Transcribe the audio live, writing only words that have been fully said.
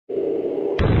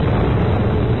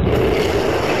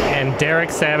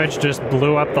Derek Savage just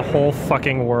blew up the whole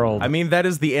fucking world. I mean, that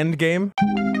is the end game.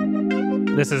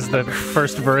 This is the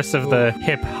first verse of the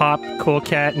hip-hop Cool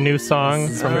Cat new song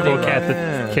from Cool Cat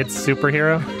the Kid's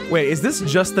Superhero. Wait, is this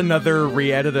just another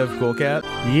re-edit of Cool Cat?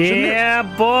 Yeah,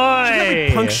 Shouldn't boy! there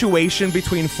be punctuation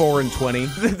between 4 and 20?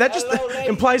 That just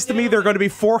implies to me there are going to be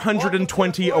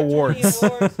 420 awards.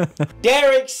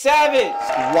 Derek Savage!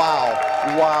 Wow.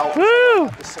 Wow. Woo!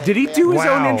 Did he do his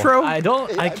own intro?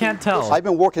 I can't tell. I've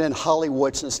been working in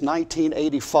Hollywood since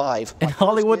 1985. In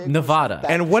Hollywood, Nevada.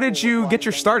 And what did you get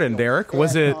your start in, Derek?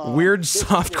 Was it weird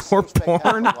softcore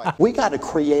porn? We got to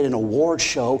create an award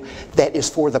show that is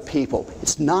for the people.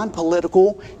 It's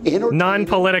non-political,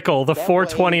 Non-political, the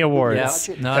 420 Awards.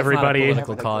 Yep. No, everybody. it's not a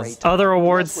political cause. Other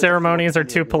awards ceremonies are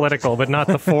too political, but not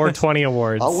the 420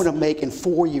 Awards. I want to make in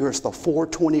 4 years the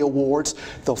 420 Awards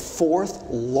the fourth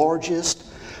largest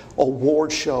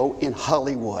award show in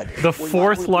Hollywood. The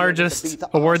fourth largest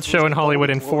awards show in Hollywood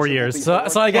in 4 years. So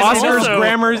I guess Oscars, Also-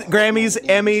 Grammys,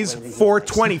 Emmys,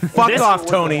 420. Fuck off,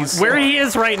 Tonys. Where he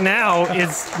is right now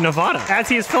is Nevada. As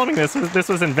he is filming this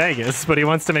was in Vegas, but he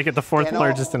wants to make it the fourth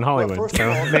largest in Hollywood.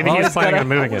 So maybe he's planning on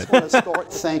moving it.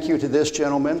 Thank you to this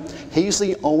gentleman. He's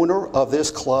the owner of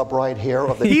this club right here.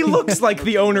 He looks like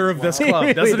the owner of this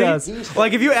club, doesn't he? does.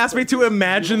 Like, if you asked me to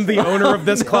imagine the owner of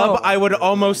this club, I would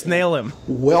almost nail him.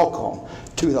 Welcome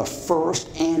to the first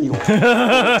annual.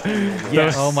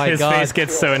 Yes. Oh my His God. face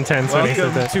gets so intense when he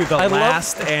says Welcome that. to the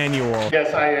last annual.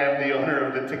 Yes, I am the owner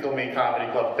of the Tickle Me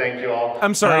Comedy Club. Thank you all.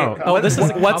 I'm sorry. Oh, this is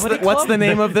a what's comedy what's club? the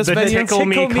name of this The venue? Tickle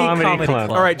Me Comedy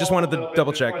Club. All right, just wanted to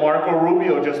double check. Marco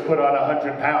Rubio just put on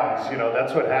 100 pounds. You know,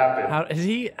 that's what happened. How,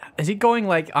 is he going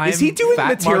like I'm Is he doing fat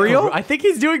material? Marco? I think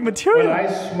he's doing When material. I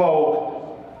smoke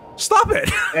Stop it.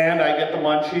 and I get the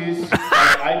munchies,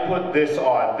 I put this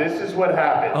on. This is what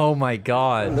happened. Oh my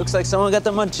God. Looks like someone got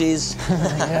the munchies.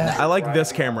 I like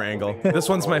this camera angle. This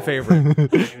one's my favorite.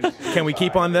 Can we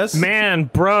keep on this? Man,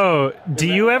 bro, do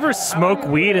you ever smoke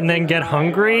weed and then get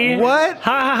hungry? What?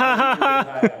 Ha ha ha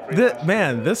ha ha!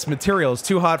 Man, this material is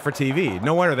too hot for TV.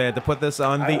 No wonder they had to put this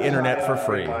on the internet for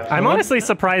free. I'm honestly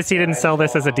surprised he didn't sell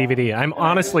this as a DVD. I'm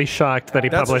honestly shocked that he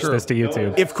That's published true. this to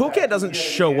YouTube. If Cool Cat doesn't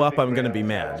show up, I'm gonna be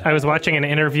mad. I was watching an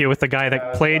interview with the guy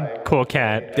that played Cool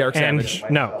Cat. Derek and, Savage.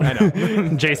 No. I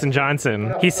know. Jason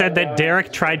Johnson. He said that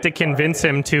Derek tried to convince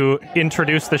him to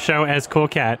introduce the show as Cool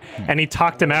Cat, and he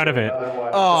talked him out of it.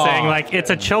 Saying, like, it's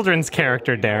a children's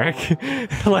character, Derek.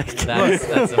 Like, That's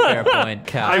a fair point,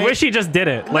 Cal. I wish he just did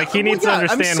it. Like, he needs to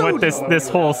understand what this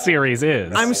whole series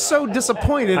is. I'm so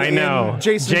disappointed I know. in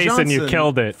Jason Johnson. You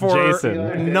killed it. For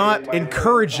Jason. not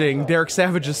encouraging Derek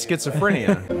Savage's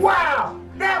schizophrenia. Wow,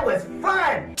 that was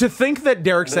fun! To think that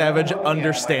Derek Savage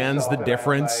understands the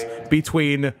difference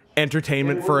between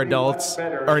entertainment for adults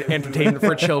or entertainment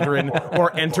for children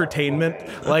or entertainment,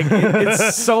 like,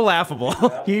 it's so laughable.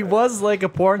 He was like a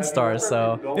porn star,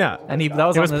 so Yeah. and that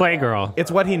was It was on the, Playgirl. It's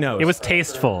what he knows. It was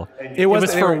tasteful. It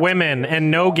was for women,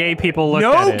 and no gay people looked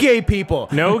at no it. gay people.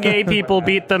 No gay people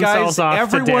beat themselves Guys, off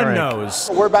to everyone Derek. knows.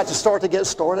 We're about to get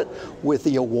started with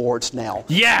the awards now.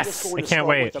 Yes! I can't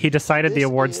wait. He decided the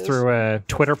awards through a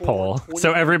Twitter poll,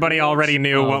 so everybody already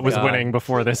knew what was God. winning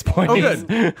before this point. Oh,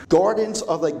 good. Guardians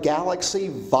of the Galaxy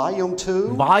Volume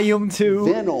 2, Volume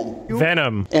 2.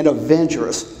 Venom. and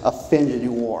Avengers Affinity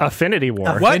War. Affinity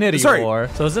War. What? Infinity Sorry. War.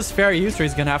 So is this fair use, or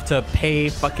he's gonna have to pay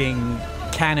fucking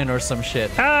canon or some shit?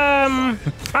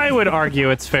 I would argue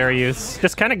it's fair use.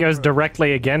 This kind of goes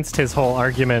directly against his whole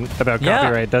argument about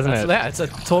copyright, doesn't it? Yeah, it's a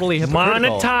totally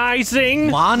hypocritical. Monetizing.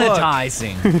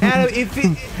 Monetizing. Adam, if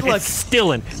it, look, It's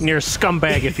stealing. And you're a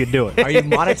scumbag if you do it. Are you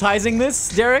monetizing this,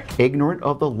 Derek? Ignorant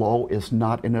of the law is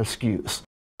not an excuse.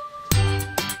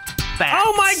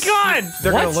 Oh my God!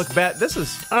 they're What? gonna look bad. This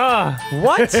is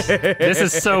What? This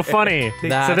is so funny. So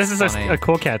That's this is funny. a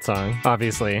Cool Cat song,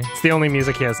 obviously. It's the only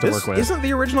music he has to work with. Isn't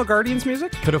the original Guardians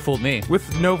music Could have fooled me.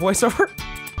 with no voiceover?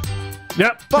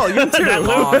 Yep. Volume 2.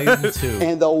 Volume 2.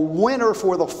 And the winner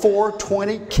for the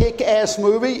 420 kick-ass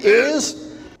movie is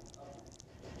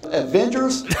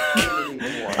Avengers. Did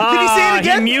he say it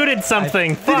again? He muted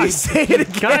something. Fuck. Did he say it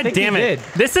again? God think damn he it. did.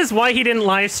 This is why he didn't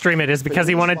live stream it, is because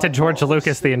he wanted to George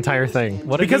Lucas the entire thing.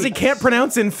 What did Because he can't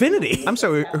pronounce infinity. I'm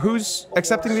sorry, who's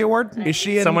accepting the award? Is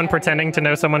she an, Someone pretending to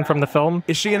know someone from the film?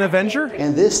 Is she an Avenger?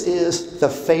 And this is the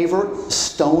favorite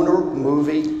stoner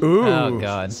movie, Ooh. Oh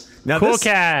God. Now Cool this,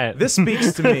 Cat. This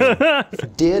speaks to me.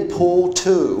 Deadpool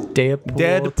 2,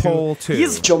 Deadpool 2.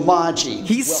 He's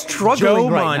Jumanji. struggling Joe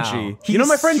right Manji. now. You know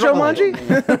my friend Joe struggling.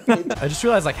 Manji? just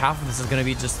realized like half of this is gonna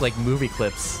be just like movie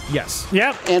clips. Yes.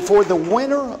 Yep. And for the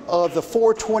winner of the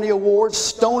 420 Awards,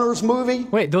 Stoner's movie.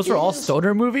 Wait, those were all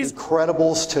Stoner movies?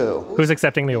 Incredibles 2. Who's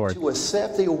accepting the award? To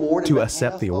accept the award. To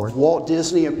accept the award. Walt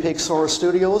Disney and Pixar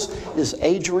Studios is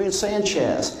Adrian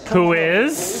Sanchez. Who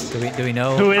is? Do we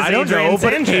know? Who is I don't Adrian know,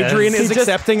 but Sanchez? Adrian is He just-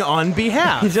 accepting on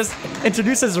behalf. He just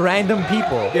introduces random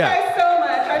people. Yeah. Thank you so much.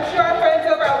 I'm sure our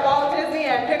friends over at Walt Disney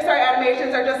and Pixar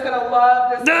Animations are just gonna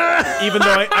love this.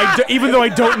 Even though I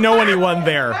don't know anyone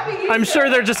there. I'm sure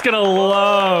they're just gonna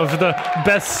love the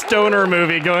best stoner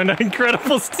movie going to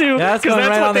Incredibles 2, Yeah, because it's going that's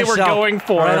right what on they the were shelf. going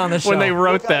for Right on the when they shelf.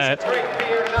 wrote that.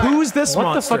 Who's this What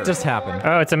monster? the fuck just happened?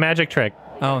 Oh, it's a magic trick.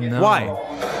 Oh no. Why?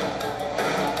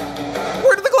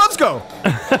 Where did the gloves go?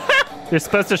 You're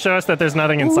supposed to show us that there's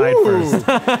nothing inside Ooh.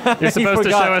 first. You're supposed to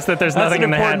forgot. show us that there's That's nothing an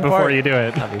in the hat important before part. you do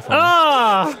it. That'd be fun.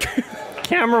 Ah!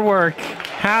 Camera work.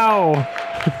 How?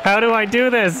 How do I do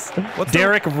this?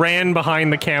 Derek ran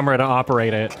behind the camera to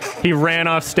operate it. He ran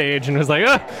off stage and was like,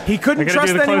 ah! He couldn't I gotta trust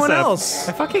do the anyone close-up. else.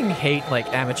 I fucking hate like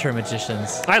amateur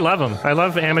magicians. I love them. I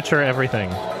love amateur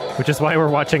everything, which is why we're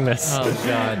watching this. Oh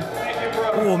god.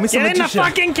 Oh, Miss Get in the Magician.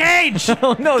 fucking cage!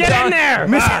 Oh no, Get John. in there!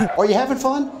 Ah, Are you having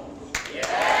fun?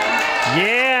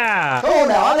 yeah! Oh,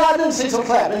 now, I didn't see some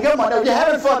clapping. Come on, you're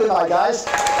having fun tonight, guys.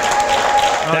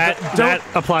 That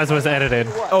applause was edited.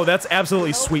 Oh, that's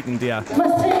absolutely sweetened, yeah.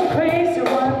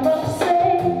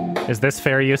 Is this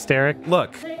fair use, Derek?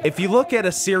 Look, if you look at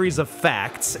a series of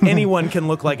facts, anyone can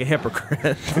look like a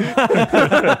hypocrite.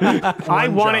 I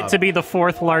want job. it to be the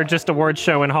 4th largest award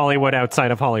show in Hollywood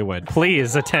outside of Hollywood.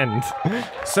 Please attend.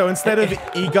 So instead of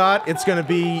EGOT, it's going to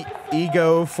be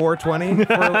Ego 420.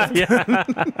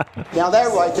 Now,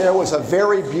 that right there was a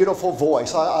very beautiful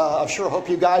voice. I sure hope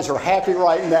you guys are happy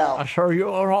right now. Sure you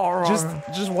are.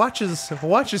 Just watch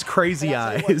his crazy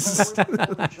eyes.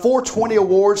 420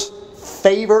 Awards,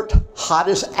 favorite,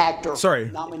 hottest actor. Sorry,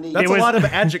 nominee. that's It a was- lot of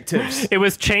adjectives. It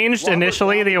was changed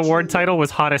initially. The award title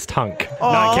was Hottest Hunk.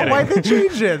 Oh, Not kidding. why'd they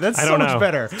change it? That's I so don't much know.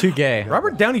 better. Too gay.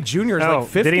 Robert Downey Jr. is Oh, like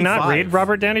 55. did he not read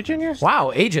Robert Downey Jr.?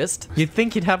 Wow, ageist. You'd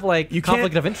think you'd have like You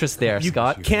conflict can't- of interest there, You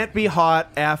Scott. can't be hot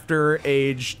after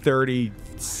age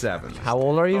 37. How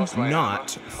old are you?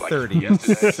 Not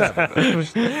 37.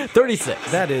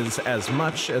 36. That is as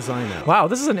much as I know. Wow,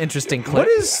 this is an interesting clip. What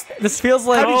is... This feels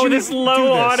like How did you this do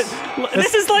low this? audit.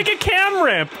 This is like a cam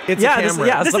rip. It's yeah, a this, camera.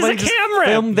 yeah, This is somebody a just camera.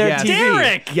 filmed their Yes. TV.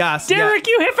 Derek! Yes, Derek,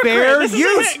 yeah. you hypocrite! Fair This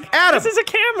use, is Adam. This is a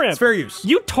camera. It's fair use.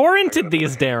 You torrented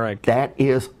these, Derek. That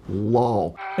is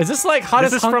low. Is this like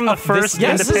hottest This is hunk from the of first this?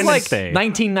 Yeah, this is Independence like Day.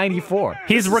 1994.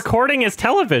 He's recording his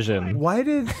television. Why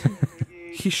did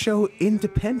he show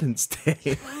Independence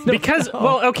Day? Because,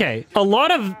 well, okay, a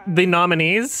lot of the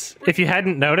nominees, if you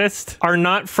hadn't noticed, are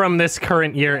not from this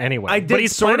current year anyway. I did but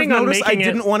he's sort of planning on notice. I making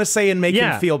didn't want to say and make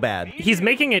Yeah. him feel bad. He's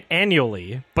making it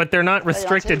annually, but they're not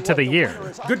restricted to the year.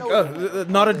 Good,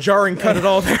 not a jarring cut at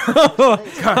all there.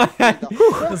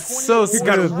 So He's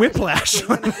got a whiplash.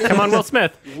 Come on, Will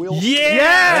Smith.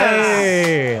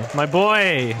 Yes! My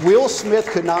boy. Will Smith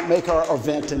could not make our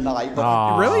event tonight,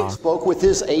 but Really? spoke with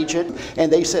his agent,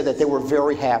 and they said that they were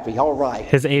very happy. All right.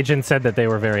 His agent said that they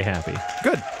were very happy.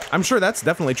 Good. I'm sure that's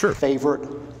definitely true. Favorite,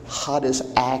 hottest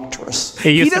actress.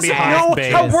 It used He to be doesn't Hottest know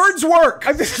Bays. how words work.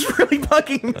 This is really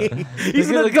bugging me. He's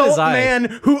an Look at his adult eyes.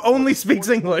 man who only speaks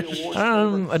English.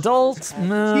 adult,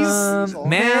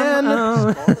 man.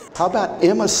 How about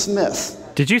Emma Smith?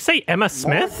 Did you say Emma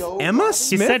Smith? Emma He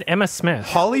Smith? said Emma Smith.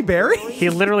 Holly Berry? He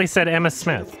literally said Emma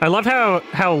Smith. I love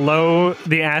how low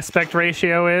the aspect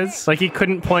ratio is. Like he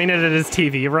couldn't point it at his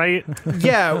TV right.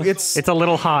 Yeah, it's It's a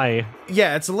little high.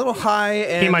 it's a little high.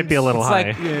 And He might be a little It's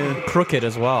high. like crooked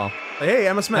as well. Hey,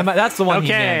 Emma Smith. That's the one he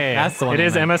Okay, meant. That's the one it he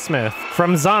is meant. Emma Smith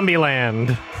from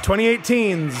Zombieland.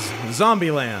 2018's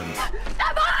Zombieland.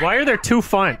 Why are there two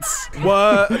fonts?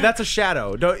 Well, that's a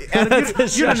shadow. Adam,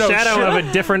 you don't know Shadow shit. of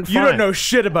a different font. You don't know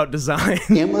shit about design.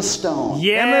 Emma Stone.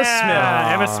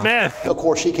 Yeah, Emma Smith. Of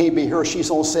course, she can't be here.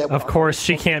 She's on set. Of course,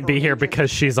 she can't be here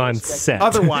because she's on set.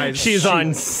 Otherwise, she's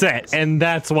on set, and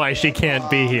that's why she can't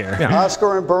be here.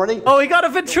 Oscar and Bernie. Oh, he got a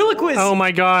ventriloquist. Oh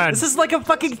my God! This is like a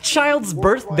fucking child's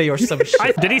birthday or some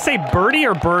shit. Did he say Birdie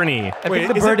or Bernie? I think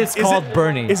the bird is called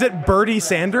Bernie. Is it Bernie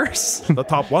Sanders? The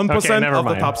top 1% Okay, never of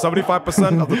the mind. top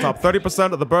 75% of the top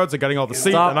 30% of the birds are getting all the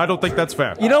seat, Stop. and I don't think that's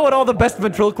fair. You know what all the best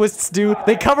ventriloquists do?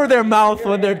 They cover their mouth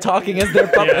when they're talking as their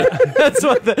puppet. That's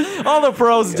what all the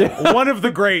pros do. One of the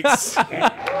greats. All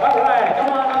right, come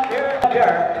on up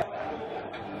here.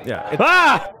 Yeah.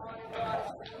 Ah!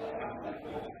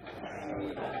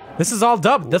 This is all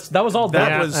dubbed. That was all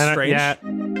dubbed. That was I don't- strange.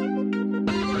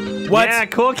 Yeah. What? Yeah,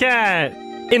 Cool Cat.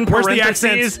 in Where's the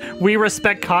parentheses, we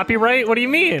respect copyright? What do you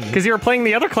mean? Because you were playing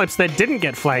the other clips that didn't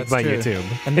get flagged by true. YouTube.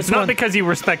 And It's this not one- because you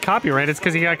respect copyright, it's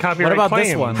because you got copyright What about claim.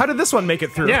 this one? How did this one make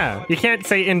it through? Yeah, you can't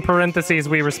say in parentheses,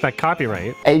 we respect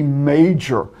copyright. A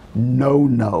major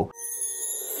no-no.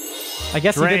 I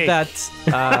guess he Drake. did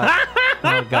that.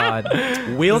 Oh God. This is the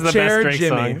best Wheelchair Drake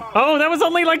Jimmy. song. Oh, that was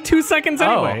only like 2 seconds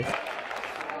anyway.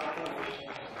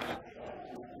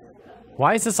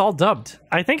 Why is this all dubbed?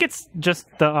 I think it's just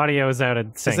the audio is out of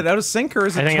sync. Is it out of sync or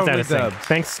is it I think totally it's out of dubbed? sync.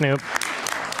 Thanks, Snoop.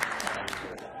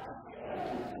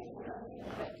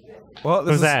 Well,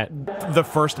 this Who's is that? the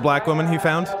first black woman he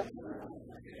found.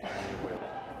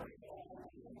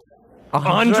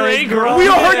 Andre Grande. We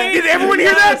all heard. Did everyone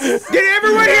hear that? Did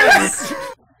everyone hear that?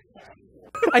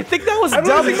 I think that was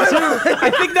dubbed too. I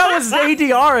think that was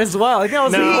ADR as well. I think that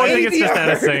was No, I think it's just out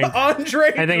of sync. Andre.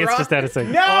 I think it's just out of sync.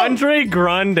 No! Andre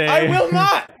Grande. I will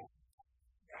not.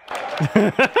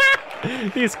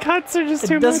 These cuts are just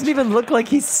too It doesn't much. even look like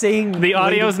he's saying The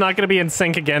audio is not going to be in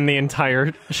sync again the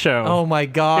entire show. Oh my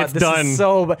God, It's this done. is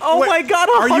so bad. Oh Wait, my God,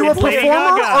 Are you a Lady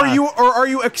performer? Gaga. Are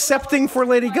you accepting for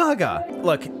Lady Gaga?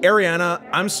 Look, Ariana,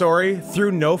 I'm sorry.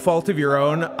 Through no fault of your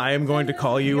own, I am going to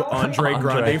call you Andre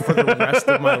Grande for the rest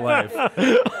of my life.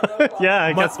 Yeah,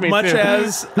 I guess me Much too.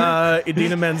 as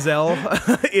Idina Menzel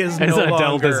is As no Adele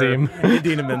longer Dazeem.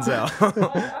 Idina Menzel.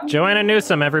 Joanna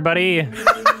Newsom, everybody.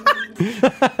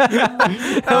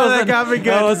 That got me good.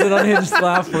 That was an unhinged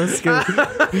laugh for Scoop.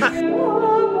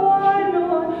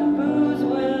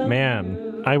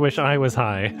 Man, I wish I was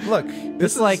high. Look,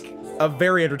 this is like a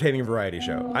very entertaining variety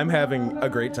show. I'm having a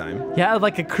great time. Yeah,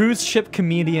 like a cruise ship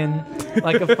comedian,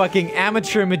 like a fucking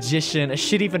amateur magician, a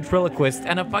shitty ventriloquist,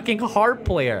 and a fucking harp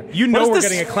player. You know What is we're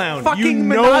this getting a clown. Fucking You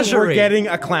know menagerie? we're getting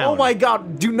a clown. Oh my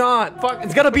God! Do not. Fuck.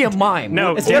 It's gotta be a mime.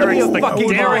 No, it's gotta be Derek's a the, fucking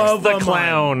Derek's mime. the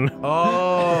clown.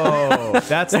 Oh,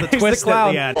 that's the There's the twist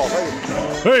clown. at the end.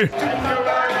 Hey,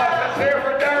 Let's hear it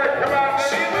for Derek. Come on,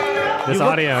 baby. this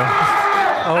audio.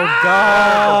 Oh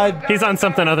God! He's on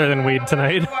something other than weed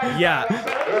tonight. Yeah,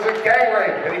 It was a gang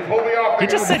rape, and he pulled me off. He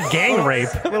just said gang rape.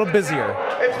 a little busier.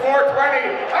 It's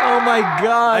 420. Oh my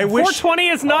God! I wish 420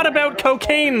 is not about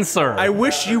cocaine, sir. I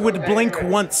wish you would blink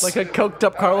once. like a coked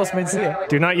up Carlos Mencia.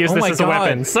 Do not use Oh this my as a God.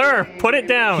 weapon. Sir, put it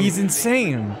down. He's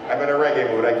insane. I'm in a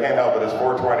reggae mood. I can't help it. It's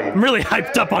 420. I'm really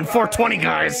hyped up on 420,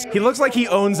 guys. He looks like he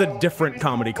owns a different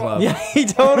comedy club. Yeah, he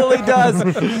totally does.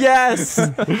 Yes,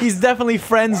 he's definitely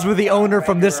friends with the owner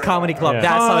from this comedy club. Yeah.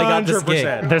 That's how he got this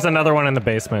 100%. gig. There's another one in the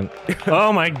basement.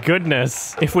 Oh my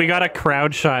goodness. If we got a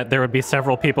crowd shot, there would be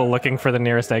several people looking for the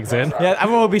nearest exit. Yeah,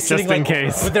 everyone will be sitting Just in like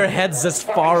case. with their heads as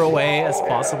far away as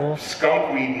possible.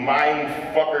 Skunkweed mind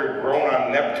fucker grown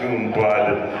on Neptune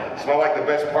blood. Smelled like the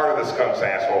best part of the skunk's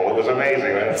asshole. It was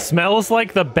amazing, man. Smells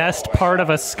like the best part of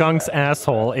a skunk's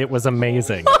asshole. It was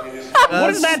amazing. What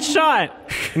is that shot?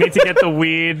 You need to get the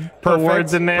weed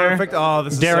awards in there. Perfect. Oh,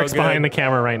 this is Derek's so good. behind the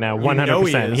camera right now. 100%. know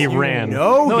he is. He You ran.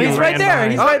 know No, he he's is. right there.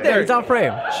 He's Oh, right there. there. He's on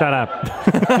frame. Shut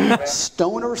up.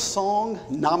 Stoner song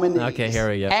nominees. Okay, here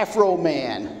we go. Afro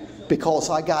Man, Because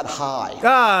I Got High.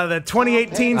 Ah, the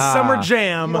 2018 Summer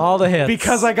Jam. All the hits.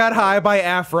 Because I Got High by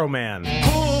Afro Man.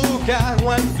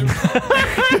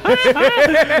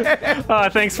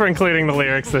 Thanks for including the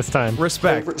lyrics this time.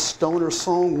 Respect. Favorite stoner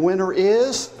song winner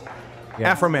is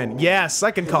Afro Man. Yes,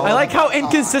 I can call I it. like how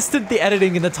inconsistent the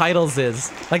editing in the titles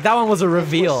is. Like that one was a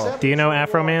reveal. Do you know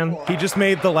Afro Man? He just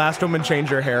made The Last Woman Change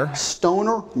Her Hair.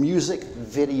 Stoner Music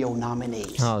Video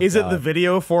nominees. Oh, Is it God. the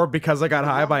video for Because I Got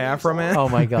High by Afro Man? Oh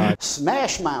my God.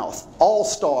 Smash Mouth, All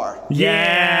Star.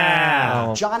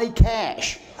 Yeah. Johnny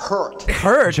Cash, Hurt.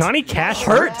 Hurt. Johnny Cash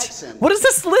Hurt. hurt? What is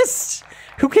this list?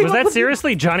 Who came Was up that with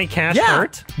seriously Johnny Cash Yeah.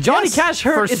 hurt? Johnny Yes. Cash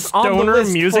Hurt For is on the stoner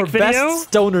list music for video? best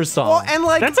stoner song. Well, and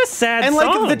like That's a sad and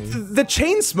song. like the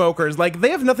chain smokers, like they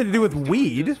have nothing to do with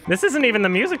weed. This isn't even the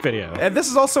music video. And this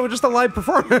is also just a live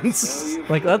performance.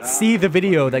 like, let's see the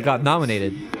video that got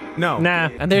nominated. No. Nah.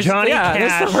 And there's Johnny yeah,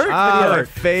 Cash there's the Hurt Ah, video. my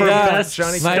favorite for Yeah. best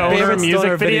Johnny My stoner favorite music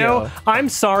stoner video. video. I'm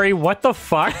sorry, what the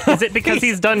fuck? Is it because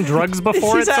he's done drugs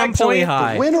before He's at some actually point?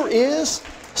 high. Winner is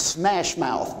Smash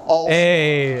Mouth. All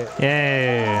Hey,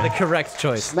 Yay. the correct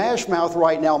choice. Smash Mouth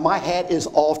right now, my hat is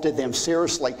off to them,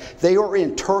 seriously. They are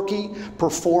in Turkey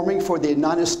performing for the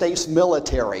United States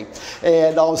military.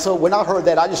 And so when I heard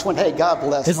that, I just went, hey, God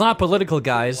bless It's them. not political,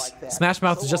 guys. Smash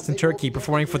Mouth is just in Turkey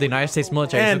performing for the United States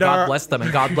military. And so God our- bless them,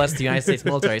 and God bless the United States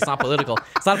military. It's not political.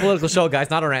 It's not a political show, guys.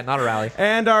 Not a rant, not a rally.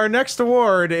 And our next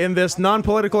award in this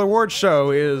non-political award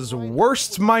show is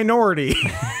Worst Minority.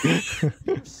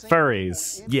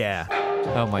 Furries. Yeah.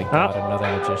 Oh my God, another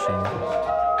magician.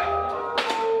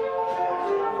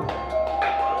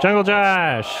 Jungle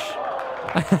Josh.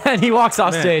 And he walks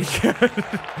off stage.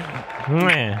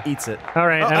 Meh. Eats it. All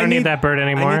right, I don't need that bird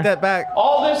anymore. I need that back.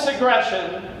 All this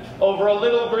aggression over a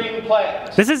little green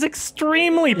plant. This is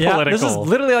extremely political. This is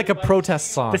literally like a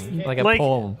protest song, like a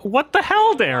poem. What the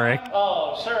hell, Derek?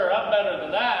 Oh, sir, I'm better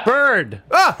than that. Bird.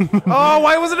 Ah! Oh,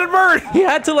 why wasn't it bird? He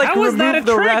had to like How was that remove a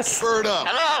the trick? rest. Bird up.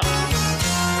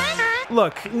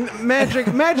 Look,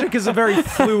 magic is a very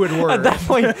fluid word. At that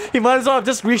point, he might as well have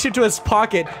just reached into his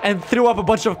pocket and threw up a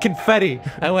bunch of confetti.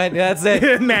 I went, yeah, that's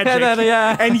it. Magic. And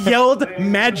then, and yelled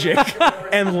magic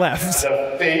and left.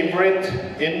 The favorite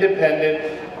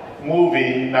independent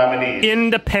movie nominees.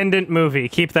 Independent movie.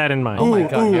 Keep that in mind. Oh my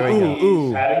god, here we go.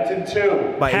 Ooh. Paddington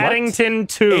 2. By Paddington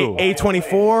 2.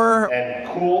 A24. And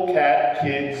Cool Cat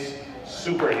Kids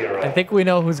Superhero. I think we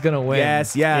know who's gonna win.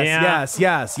 Yes.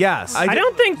 Yeah. I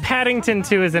don't think Paddington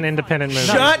 2 is an independent movie.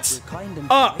 Shut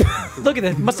up. Look at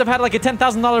this. Must have had like a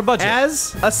 $10,000 budget.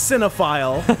 As a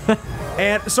cinephile,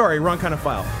 and sorry, wrong kind of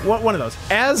file. One of those.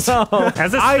 As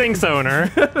As a Sphinx owner.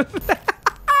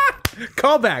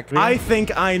 callback. I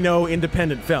think I know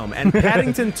independent film, and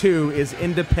Paddington 2 is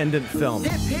independent film.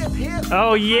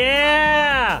 Oh,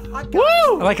 yeah. Woo!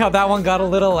 I like how that one got a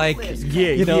little like,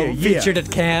 Yeah, featured at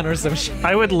Cannes or some shit.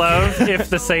 I would love if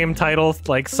the same title,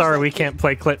 like, sorry, we can't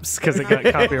play clips because it got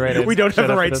copyrighted. We don't have Shut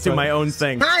the up for rights this to one. my own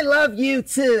thing. I love you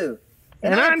too.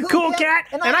 And I'm Cool Cat,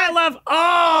 and I love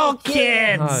all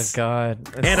kids. Oh god.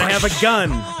 And I have a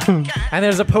gun. And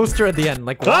there's a poster at the end,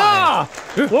 like why? Ah!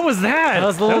 What was that? That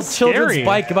was the little children's scary.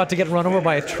 bike about to get run over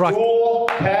by a truck. Cool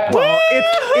Cat. Well,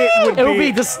 it It would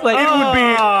be just like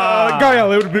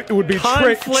Gael, it would be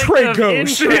Conflict Trey of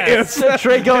Gauche interest.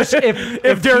 Trey Gauche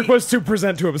if Derek was to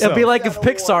present to himself. It'd be like if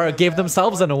Pixar gave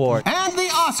themselves an award. And the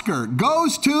Oscar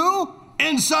goes to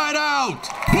Inside Out.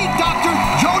 Pete Dr.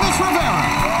 Jonas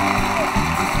Rivera.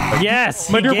 Yes,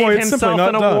 My he dear gave boy, it's simply himself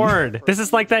not an done. award. This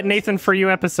is like that Nathan For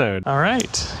You episode. All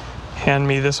right. Hand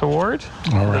me this award.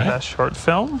 All right. The best short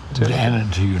film. Hand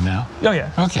it to you now. Oh,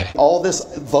 yeah. Okay. All this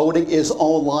voting is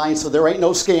online, so there ain't no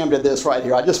scam to this right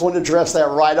here. I just want to address that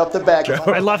right up the back.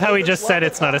 I love how he just said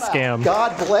it's not a scam.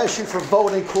 God bless you for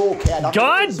voting Cool Cat.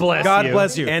 God bless God you.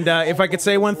 bless you. And if I could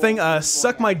say one thing,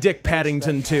 suck my dick,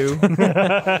 Paddington 2.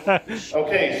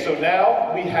 Okay, so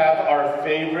now we have our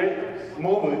favorite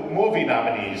movie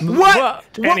nominees. What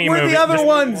Any were movie. the other Just-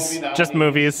 ones? Just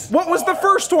movies. What was the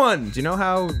first one? Do you know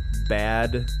how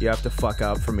bad you have to fuck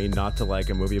up for me not to like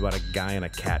a movie about a guy in a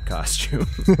cat costume?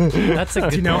 That's a good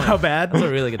Do you know point. how bad? That's a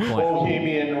really good point.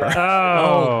 Bohemian Oh,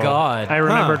 Oh, God. I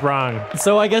remembered wrong.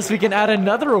 So I guess we can add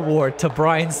another award to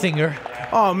Bryan Singer.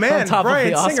 Oh man, On top of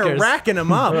Bryan the Singer Oscars. racking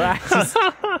him up.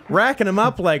 Racking him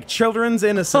up like children's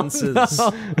innocences.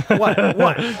 What?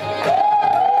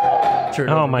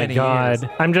 Oh my god.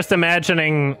 I'm just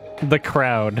imagining the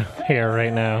crowd here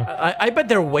right now. I bet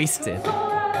they're wasted.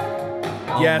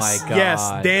 Yes, my God.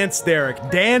 yes, dance, Derek.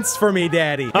 Dance for me,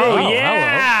 daddy. Oh, Hey,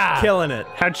 yeah! killing it.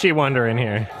 How'd she wander in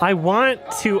here? I want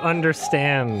to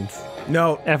understand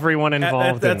No, everyone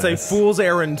involved that's in a this. fool's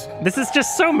errand. This is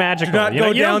just so magical. Do not you know,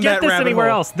 go you don't down get that this rabbit anywhere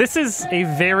hole. else. This is a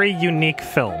very unique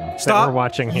film that Stop. we're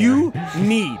watching here. You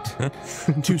need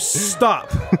to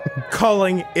stop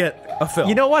calling it a film.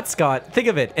 You know what, Scott? Think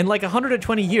of it. In like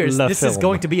 120 years, La this is film.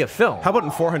 going to be a film. How about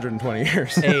in 420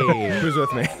 years? Hey. Who's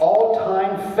with me?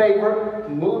 All-time favorite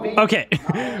movie. Okay,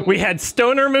 we had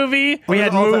stoner movie, we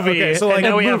had All-time- movie, okay, so and like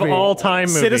now a we have movie. all-time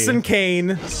movie. Citizen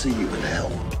Kane. See you in hell.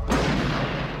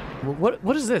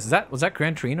 What is this? Was that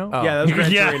Gran Torino? Oh. Yeah, that was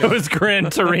Gran Yeah, Torino. it was Gran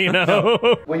Torino.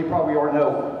 Well, you probably already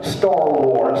know Star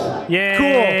Wars.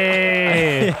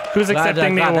 Yay! Who's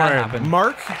accepting the Glad that award? happened.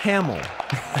 Mark Hamill.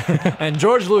 And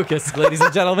George Lucas, ladies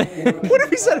and gentlemen. What if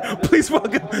he said, please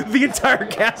welcome the entire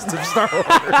cast of Star Wars?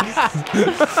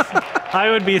 I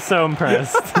would be so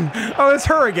impressed. Oh, it's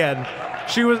her again.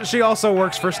 She also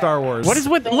works for Star Wars. What is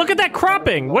with? Look at that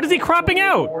cropping. What is he cropping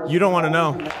out? You don't want to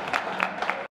know.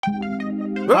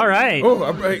 All right. Oh,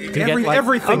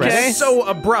 everything Okay. is so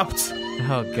abrupt.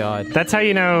 Oh God. That's how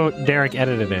you know Derek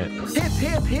edited it. Hip,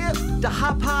 hip, hip, the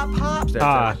hop, hop, hop.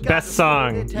 Ah, best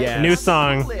song. Yes. New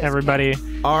song, everybody.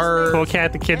 Our Cool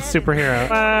Cat, the kid's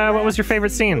superhero. What was your favorite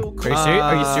scene?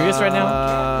 Are you serious right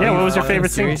now? Yeah, what was your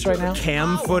favorite scene? Serious right now?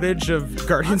 cam footage of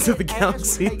Guardians of the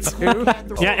Galaxy 2.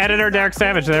 Yeah, editor Derek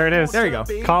Savage. There it is. There you go.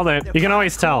 Called it. You can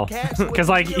always tell. Because,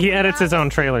 like, he edits his own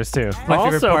trailers, too. My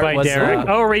favorite Also part by was, Derek.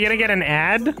 Oh, are we going to get an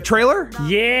ad? Trailer?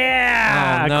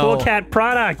 Yeah! Oh, no. Cool Cat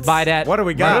products. Buy that. What do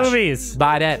we got? Movies.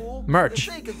 Buy that. Merch.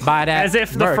 Buy that. As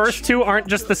if the merch. first two aren't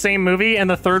just the same movie and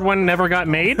the third one never got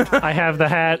made. I have the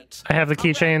hat. I have the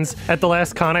keychains. At the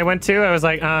last con I went to, I was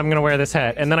like, I'm gonna wear this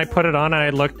hat. And then I put it on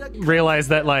and I realized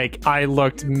that like I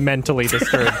looked mentally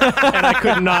disturbed. And I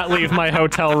could not leave my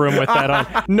hotel room with that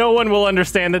on. No one will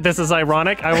understand that this is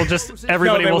ironic.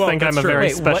 Everybody will think I'm a very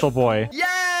special boy.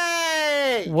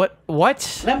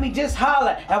 What? Let me just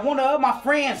holler at one of my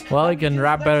friends. Well, he can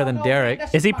rap better than Derek.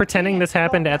 Is he pretending this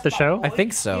happened at the show? I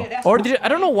think so. Or I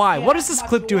don't know why. What is this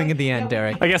clip doing at the end,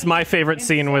 Derek? I guess my favorite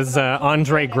scene was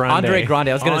Andre Grande. Andre Grande.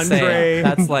 I was gonna say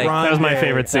that's like that was my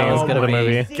favorite scene of the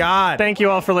movie. God. Thank you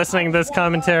all for listening to this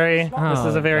commentary. This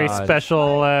is a very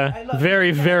special,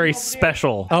 very, very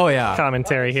special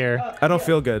commentary here. I don't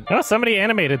feel good. Oh, somebody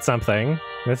animated something.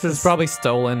 This is probably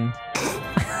stolen.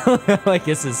 Like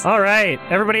this is all right.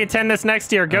 Everybody attend this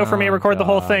next year. Go for me. Record the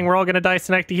whole thing. We're all gonna die.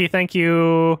 Synecdoche. Thank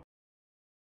you.